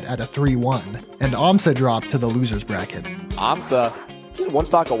the set at a 3-1, and aMSa dropped to the loser's bracket. aMSa is one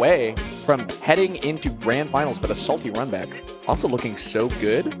stock away from heading into grand finals for the salty runback. aMSa looking so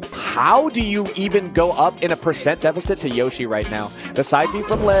good. How do you even go up in a % deficit to Yoshi right now? The side B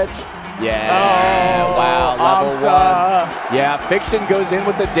from ledge. Yeah, oh, wow, level aMSa. 1. Yeah, Fiction goes in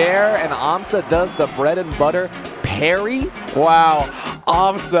with the dare, and aMSa does the bread and butter parry. Wow,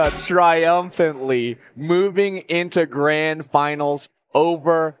 aMSa triumphantly moving into grand finals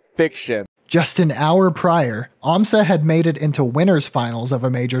over Fiction. Just an hour prior, aMSa had made it into winners finals of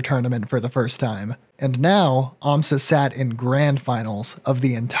a major tournament for the first time, and now aMSa sat in grand finals of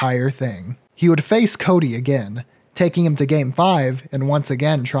the entire thing. He would face Cody again, taking him to Game 5 and once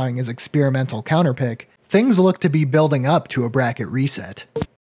again trying his experimental counterpick. Things looked to be building up to a bracket reset.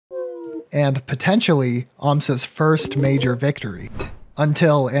 And potentially aMSa's first major victory,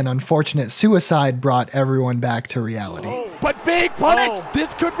 until an unfortunate suicide brought everyone back to reality. But big punish!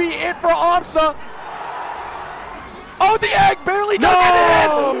 This could be it for aMSa! Oh, the egg barely does it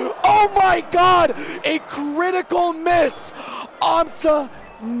in! Oh my god! A critical miss! aMSa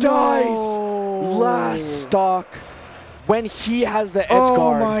dies! Last stock when he has the edge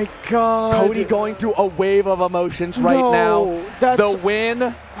guard. Oh my god. Cody going through a wave of emotions right now. The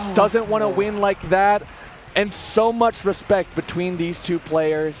win doesn't want to win like that. And so much respect between these two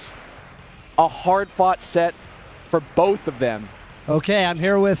players. A hard-fought set for both of them. Okay, I'm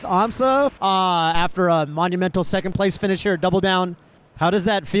here with aMSa. After a monumental second place finish here at Double Down, how does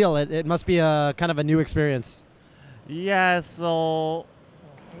that feel? It must be a kind of a new experience. Yeah, so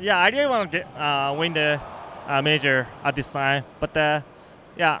yeah, I didn't want to win the major at this time, but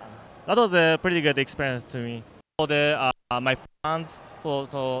yeah, that was a pretty good experience to me. For the my fans,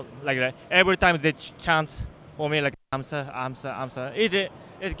 so like every time they chant for me like aMSa,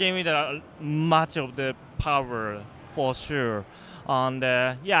 it gave me the much of the power for sure. And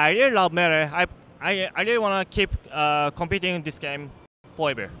yeah, I really love Melee. I really want to keep competing this game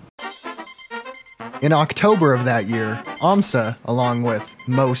forever. In October of that year, aMSa, along with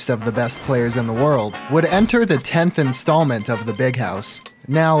most of the best players in the world, would enter the 10th installment of the Big House.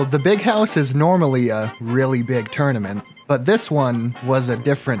 Now, the Big House is normally a really big tournament, but this one was a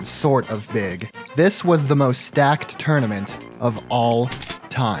different sort of big. This was the most stacked tournament of all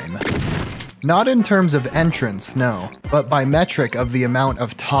time. Not in terms of entrance, no, but by metric of the amount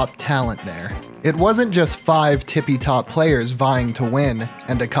of top talent there. It wasn't just 5 tippy-top players vying to win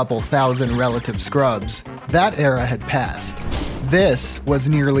and a couple thousand relative scrubs. That era had passed. This was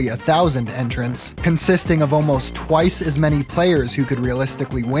nearly 1,000 entrants, consisting of almost twice as many players who could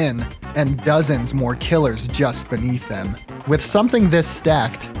realistically win, and dozens more killers just beneath them. With something this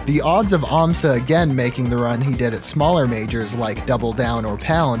stacked, the odds of aMSa again making the run he did at smaller majors like Double Down or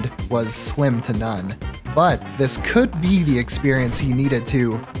Pound was slim to none. But this could be the experience he needed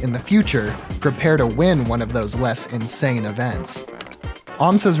to, in the future, prepare to win one of those less insane events.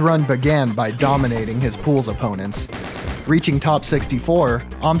 aMSa's run began by dominating his pool's opponents. Reaching top 64,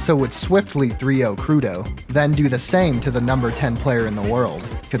 aMSa would swiftly 3-0 Crudo, then do the same to the number 10 player in the world,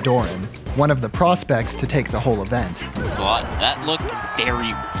 Kadoran. one of the prospects to take the whole event. That looked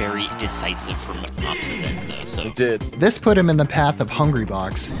very, very decisive from aMSa's end, though. So it did. This put him in the path of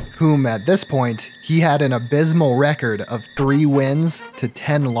Hungrybox, whom at this point, he had an abysmal record of 3 wins to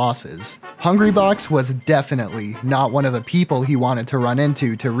 10 losses. Hungrybox was definitely not one of the people he wanted to run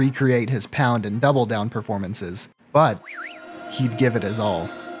into to recreate his pound and double down performances, but he'd give it his all.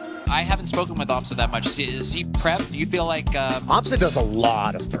 I haven't spoken with aMSa that much. Is he prep? Do you feel like... aMSa does a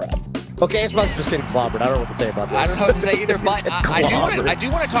lot of prep. Okay, aMSa's just getting clobbered. I don't know what to say about this. I don't know what to say either, but I do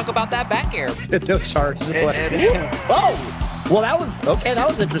want to talk about that back air. No charge, just like... Oh! Well, that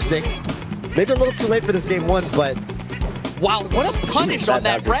was interesting. Maybe a little too late for this game 1, but... Wow, what a punish on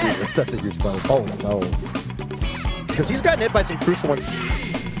that rest! That's a huge bonus. Oh, no. Because he's gotten hit by some crucial ones.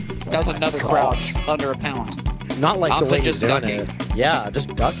 That was another crouch under a pound. Not like aMSa the way he's just doing ducking. it. Yeah,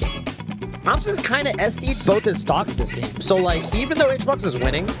 just ducking. aMSa's kind of SD'd both his stocks this game. So, like, even though HBox is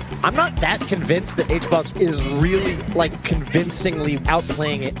winning, I'm not that convinced that HBox is really, like, convincingly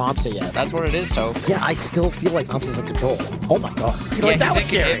outplaying aMSa yet. That's what it is, Toe. Yeah, I still feel like aMSa's in control. Oh my god. Like, that was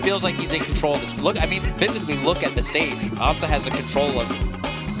scary. It feels like he's in control of this. Look, I mean, physically look at the stage. aMSa has a control of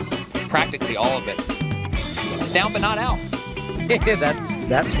practically all of it. He's down but not out.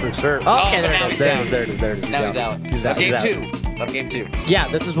 that's for sure. Okay, there it is. Now he's out. He's out. Game 2. Yeah,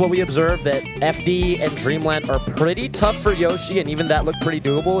 this is what we observed, that FD and Dreamland are pretty tough for Yoshi, and even that looked pretty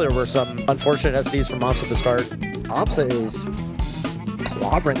doable. There were some unfortunate SDs from aMSa at the start. aMSa is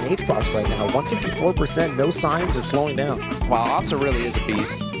clobbering HBox right now. 154%, no signs of slowing down. Wow, aMSa really is a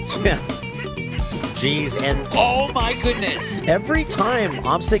beast. Yeah. Jeez, and oh my goodness! Every time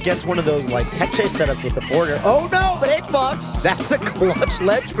aMSa gets one of those like tech chase setups with the forward, oh no, but HBox! That's a clutch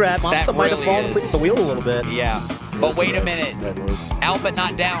ledge grab. aMSa might have fallen asleep at the wheel a little bit. Yeah, but wait a minute. Out but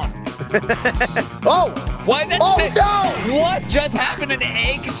not down. Oh! What? No! What just happened? An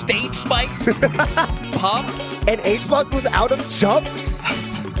egg stage spiked? Pump? And HBox was out of jumps.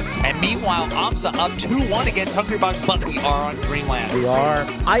 And meanwhile, aMSa up 2-1 against Hungrybox, but we are on Dreamland. We are.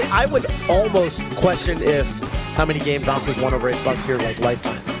 I would almost question how many games aMSa's won over HBox here, like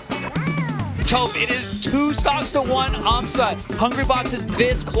lifetime. Chope, it is 2 stocks to 1 aMSa. Hungrybox is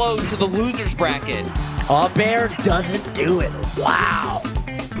this close to the losers bracket. A bear doesn't do it. Wow.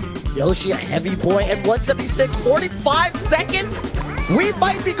 Yoshi, a heavy boy, and 176, 45 seconds. We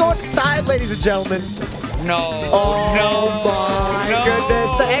might be going to time, ladies and gentlemen. No. Oh my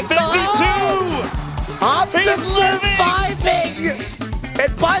goodness. The X 52. aMSa surviving.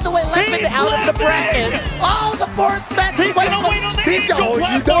 And by the way, Lemon out of the bracket. Oh, the fourth smash. He's going to win on the angel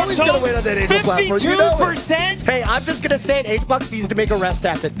platform. He's going to win on that angel platform. You know 52%. Hey, I'm just going to say it. HBox needs to make a rest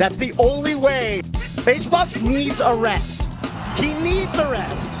at it. That's the only way. HBox needs a rest. He needs a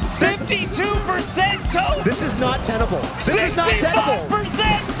rest. 52%, Toe. This is not tenable. This is not tenable.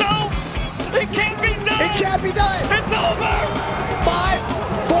 65%, Toe. It can't be done. It can't be done. It's over. 5,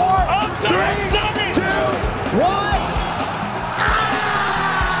 4, 3, 2, 1.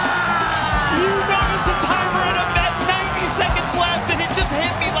 You noticed the timer at 90 seconds left, and it just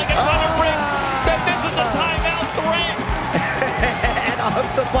hit me like a ton of bricks that this is a timeout threat. And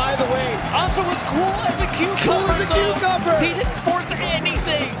aMSa, by the way, aMSa was cool as a cucumber. Cool as a cucumber. He didn't force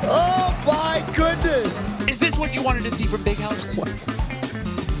anything. Oh my goodness. Is this what you wanted to see from Big House?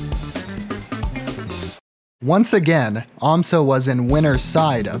 Once again, aMSa was in winner's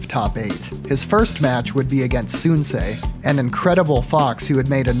side of top 8. His first match would be against Sunsei, an incredible fox who had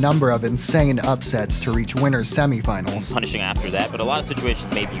made a number of insane upsets to reach winner's semifinals. Punishing after that, but a lot of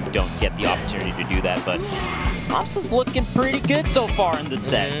situations maybe you don't get the opportunity to do that, but aMSa's looking pretty good so far in the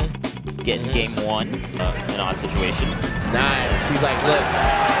set. Getting game 1 in an odd situation. Nice. He's like, look,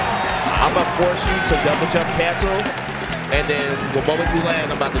 I'm going to force you to double jump cancel. And then the moment you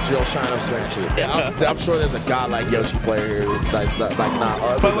land, I'm about to drill shine up smash you. I'm sure there's a guy like Yoshi player here, like not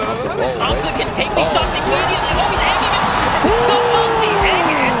aMSa can take these stocks immediately. Oh, he's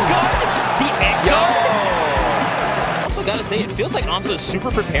egging him. The multi-egg edge guard. The egg guard. Also gotta say, it feels like aMSa is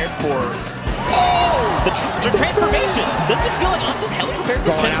super prepared for the transformation. Doesn't it feel like aMSa's hella prepared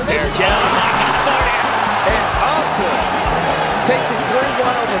for the transformation? And aMSa takes it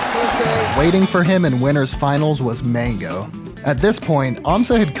 3-1 over Sunsei. Waiting for him in winner's finals was Mango. At this point,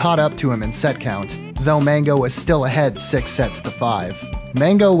 aMSa had caught up to him in set count, though Mango was still ahead 6 sets to 5.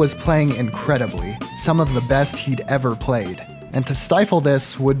 Mango was playing incredibly, some of the best he'd ever played, and to stifle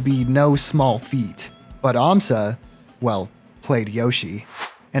this would be no small feat. But aMSa, well, played Yoshi,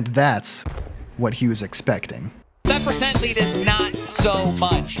 and that's what he was expecting. That percent lead is not so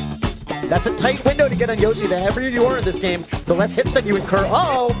much. That's a tight window to get on Yoshi. The heavier you are in this game, the less hits that you incur.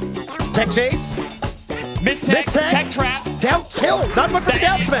 Uh-oh! Tech chase. Miss tech trap. Down tilt. Not much for the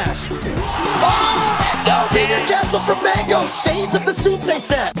down smash. Oh, no Peter cancel from Mango. Shades of the Sensei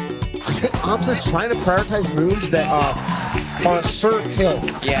set. I think aMSa's trying to prioritize moves that are a sure kill.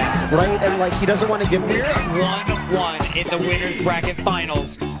 Yeah. Right? And like he doesn't want to give me. We're 1-1 in the winners bracket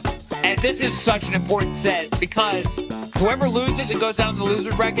finals. And this is such an important set because whoever loses and goes down in the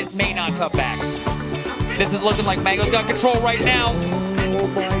losers bracket may not come back. This is looking like Mango's got control right now. Oh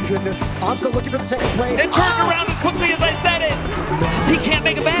my goodness. aMSa looking for the second place. And turned around as quickly as I said it. He can't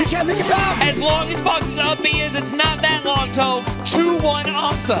make it back. He can't make it back. As long as Fox's up B is, it's not that long, Toe. 2-1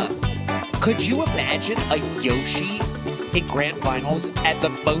 aMSa. Could you imagine a Yoshi in grand finals at the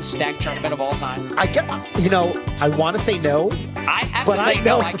most stacked tournament of all time? I get, you know, I want to say no. I have to say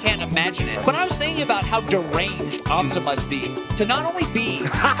no, I can't imagine it. But I was thinking about how deranged aMSa must be to not only be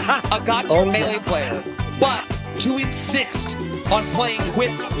a god-tier melee player, but to insist on playing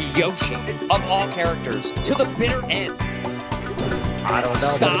with Yoshi of all characters to the bitter end. I don't know.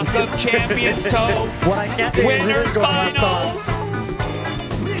 Stock of Champions, Toe. What I can't do is it is going on finals.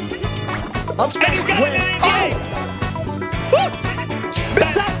 Up smash win.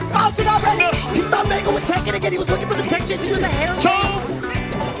 Missed out. aMSa not ready. He thought Mango would take it again. He was looking for the tech chase. He was a hair lead.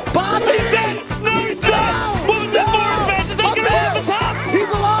 Bobby. He's dead. No, he's not. One of the forest matches they can have at the top. He's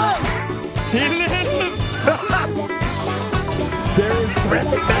alive. He lives. There is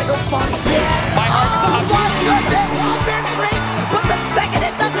breathing Mango Fox. Yeah. My heart stopped. Oh my goodness. Off-air tricks. But the second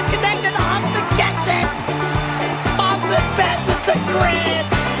it doesn't connect, and aMSa gets it. aMSa advances to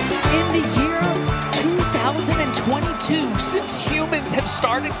grants. In the year 2022, since humans have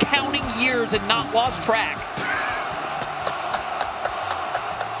started counting years and not lost track,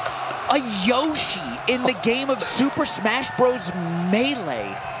 a Yoshi in the game of Super Smash Bros.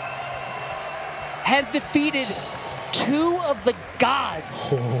 Melee has defeated two of the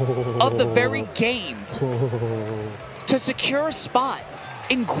gods of the very game to secure a spot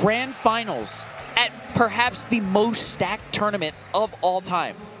in grand finals at perhaps the most stacked tournament of all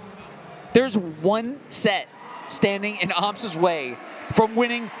time. There's one set standing in aMSa's way from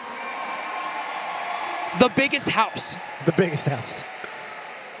winning the biggest house. The biggest house.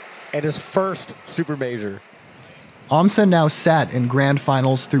 And his first super major. aMSa now sat in grand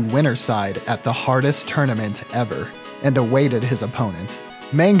finals through winner's side at the hardest tournament ever and awaited his opponent.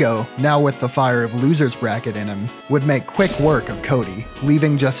 Mango, now with the fire of loser's bracket in him, would make quick work of Cody,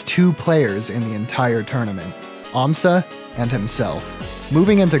 leaving just 2 players in the entire tournament, aMSa and himself.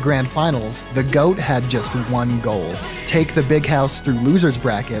 Moving into grand finals, the GOAT had just one goal: take the big house through loser's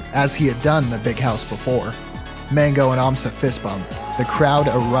bracket as he had done the big house before. Mango and aMSa fist bump. The crowd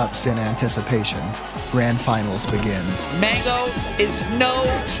erupts in anticipation. Grand finals begins. Mango is no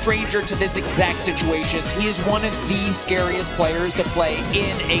stranger to this exact situation. He is one of the scariest players to play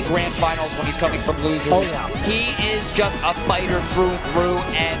in a grand finals when he's coming from losers. Oh, yeah. He is just a fighter through and through,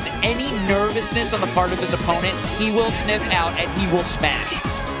 and any nervousness on the part of his opponent, he will sniff out and he will smash.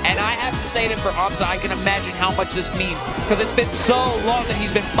 And I have to say that for aMSa, I can imagine how much this means, because it's been so long that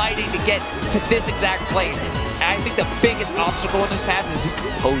he's been fighting to get to this exact place. And I think the biggest obstacle in this path is his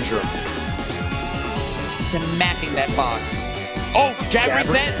composure. Smacking that box. Oh, jab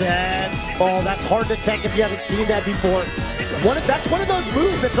reset. Oh, that's hard to tech if you haven't seen that before. That's one of those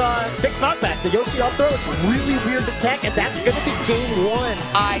moves that's fixed knockback. The Yoshi up throw, it's really weird to tech, and that's going to be game 1.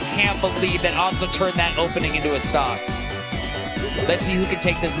 I can't believe that aMSa turned that opening into a stock. Let's see who can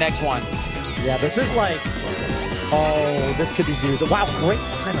take this next one. Yeah, this is like, oh, this could be huge. Wow, great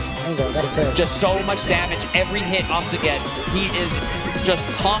time of Mango, I gotta say. Just so much damage every hit aMSa gets. He is just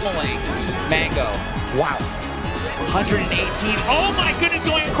pummeling Mango. Wow. 118. Oh my goodness,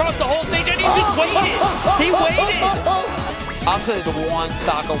 going across the whole stage, and he just waited. He waited. aMSa is one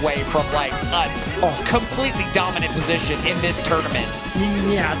stock away from like a completely dominant position in this tournament.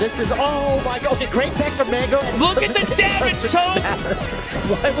 Yeah, this is, oh my god, okay, great tech from Mango. Look at the damage, Toe!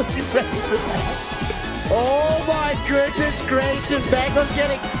 Why was he ready for that? Oh my goodness gracious, Mango's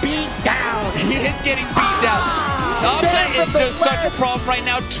getting beat down. He is getting beat down. aMSa is just such a problem right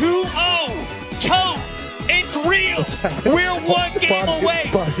now. 2-0. Toe, it's real. We're one game away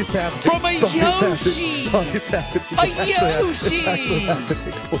from a Yoshi. It's happening. A Yoshi. It's actually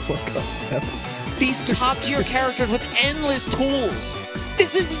happening. Oh my god, it's happening. These top-tier characters with endless tools.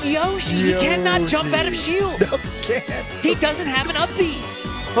 This is Yoshi. He cannot jump out of shield. No, he can't. He doesn't have an up B.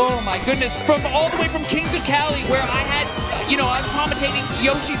 Oh my goodness. From all the way from Kings of Cali, where I had, I was commentating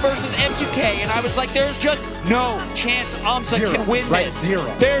Yoshi versus M2K, and I was like, there's just no chance aMSa can win this.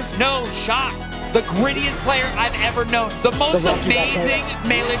 Zero. There's no shot. The grittiest player I've ever known, the most amazing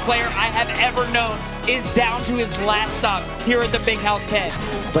melee player I have ever known, is down to his last stop here at the Big House 10.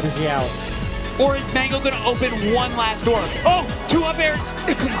 But is he out? Or is Mango going to open one last door? Oh, 2 up airs.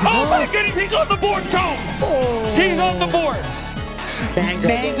 Oh my goodness, he's on the board, Tone. He's on the board.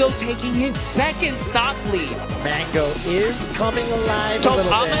 Mango taking his second stock lead. Mango is coming alive So a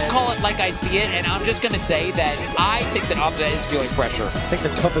little I'm bit. going to call it like I see it, and I'm just going to say that I think that aMSa is feeling pressure. I think the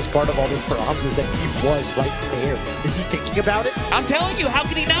toughest part of all this for aMSa is that he was right there. Is he thinking about it? I'm telling you, how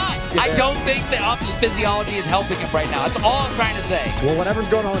can he not? I don't think that aMSa's physiology is helping him right now. That's all I'm trying to say. Well, whatever's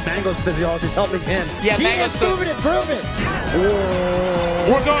going on with Mango's physiology is helping him. Yeah, he Mango's is moving and proving.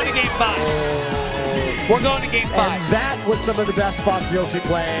 We're going to game 5. We're going to game 5. And that was some of the best Fox Yoshi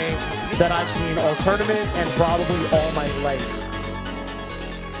playing that I've seen all tournament and probably all my life.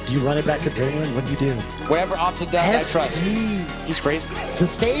 Do you run it back to Dreamland? What do you do? Whatever aMSa does, I trust. He's crazy. The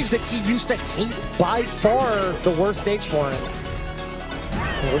stage that he used to hate, by far the worst stage for him.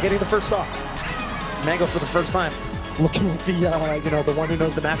 And we're getting the first stop. Mango for the first time. Looking like the, the one who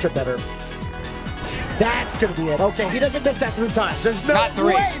knows the matchup better. That's going to be it. Okay, he doesn't miss that 3 times. There's no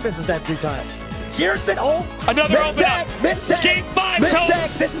way he misses that 3 times. Here's the another open tag, up. Miss tag, Game 5. miss tag.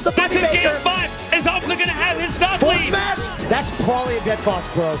 This is the This is maker. game 5. Is aMSa going to have his stock Forward lead? smash. That's probably a dead Fox,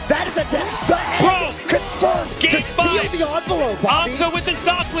 bro. That is a dead. The egg confirmed Game to seal 5. the envelope, Bobby. aMSa with the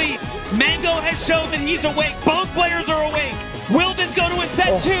stock lead. Mango has shown that he's awake. Both players are awake. Wilden's going to a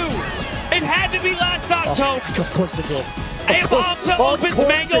set 2. It had to be last stock, Tone. Of course it did. If aMSa opens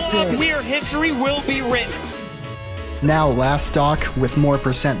Mango up here, history will be written. Now last stock with more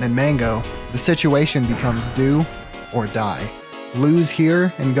percent than Mango, the situation becomes do or die. Lose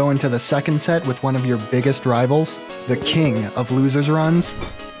here and go into the second set with one of your biggest rivals, the king of losers runs,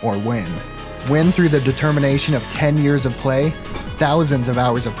 or win. Win through the determination of 10 years of play, thousands of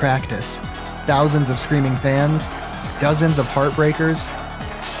hours of practice, thousands of screaming fans, dozens of heartbreakers,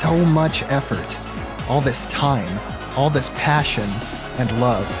 so much effort, all this time, all this passion and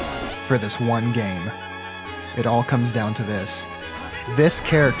love for this one game. It all comes down to this. This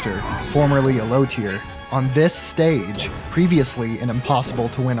character, formerly a low tier, on this stage, previously an impossible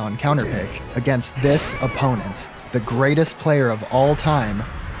to win on counterpick, against this opponent, the greatest player of all time,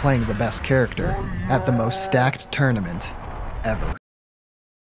 playing the best character at the most stacked tournament ever.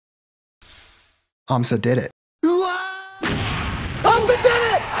 aMSa did it. aMSa did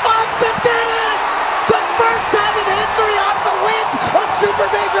it! aMSa did it! The first time in history aMSa wins a Super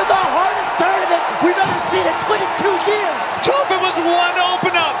Major, the hardest tournament we've ever seen in 22 years! It was one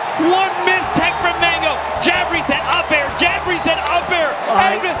open up, one missed tech from Mango. Jab reset, up air, jab reset, up air.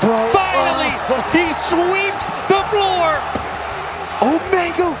 And finally, he sweeps the floor. Oh,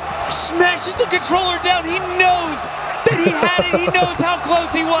 Mango smashes the controller down. He knows that he had it. He knows how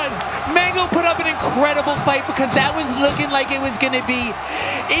close he was. Mango put up an incredible fight because that was looking like it was going to be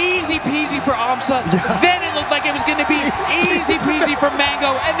easy peasy for aMSa. Then it looked like it was going to be easy peasy for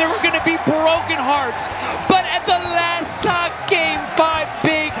Mango, and there were going to be broken hearts. But at the last stock, game 5,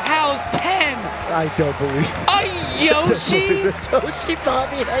 big house 10. I don't believe it. A Yoshi? Yoshi,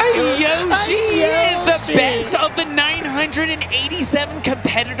 Bobby. A Yoshi is the best of the 987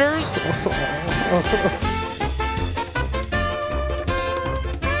 competitors.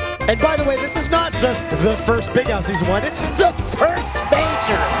 And by the way, this is not just the first big house he's won, it's the first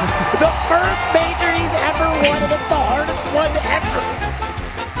major. The first major he's ever won, and it's the hardest one ever.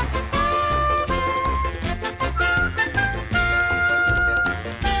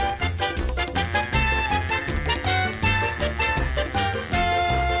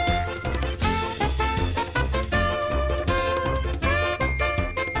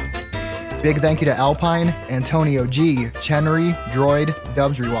 Big thank you to Alpine, Antonio G, Chenry, Droid,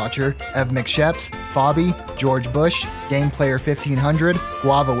 Dubs Rewatcher, Ev McSheps, Fabi, George Bush, GamePlayer 1500,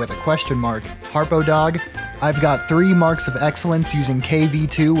 Guava with a question mark, Harpo Dog. I've got 3 marks of excellence using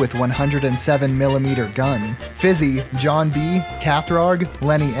KV2 with 107mm gun. Fizzy, John B, Cathrog,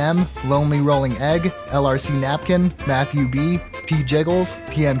 Lenny M, Lonely Rolling Egg, LRC Napkin, Matthew B, P Jiggles,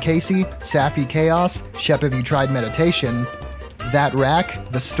 PM Casey, Safi Chaos, Shep Have You Tried Meditation, That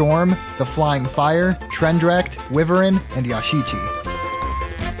Rack, The Storm, The Flying Fire, Trendrect, Wyvern, and Yashichi.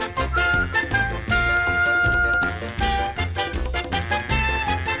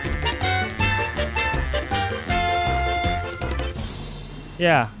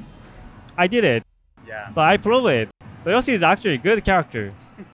 Yeah, I did it. Yeah. So I proved it. So Yoshi is actually a good character.